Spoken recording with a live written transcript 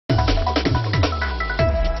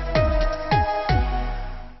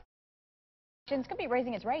It's going to be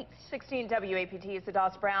raising its rates. 16 WAPT's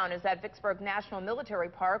Adas Brown is at Vicksburg National Military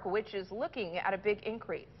Park, which is looking at a big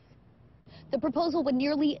increase. The proposal would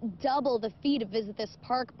nearly double the fee to visit this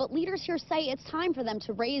park, but leaders here say it's time for them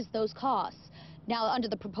to raise those costs. Now, under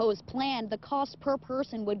the proposed plan, the cost per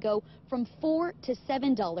person would go from $4 to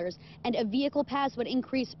 $7, and a vehicle pass would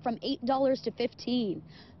increase from $8 to $15.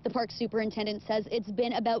 The park superintendent says it's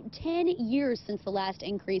been about 10 years since the last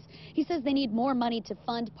increase. He says they need more money to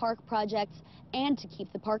fund park projects and to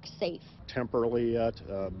keep the park safe. Temporarily yet,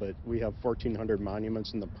 but we have 1,400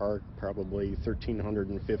 monuments in the park. Probably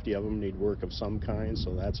 1,350 of them need work of some kind,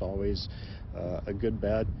 so that's always a good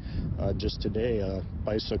bet. Just today,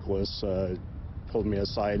 bicyclists pulled me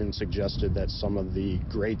aside and suggested that some of the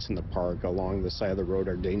grates in the park along the side of the road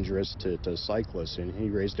are dangerous to cyclists, and he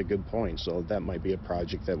raised a good point, so that might be a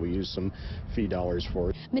project that we use some fee dollars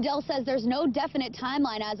for. Medell says there's no definite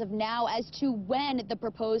timeline as of now as to when the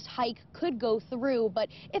proposed hike could go through, but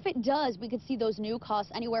if it does, we could see those new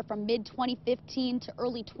costs anywhere from mid-2015 to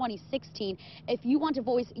early 2016. If you want to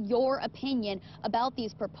voice your opinion about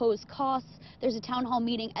these proposed costs, there's a town hall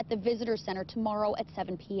meeting at the Visitor Center tomorrow at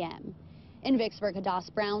 7 p.m. In Vicksburg,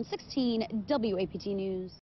 Adas Brown, 16 WAPT News.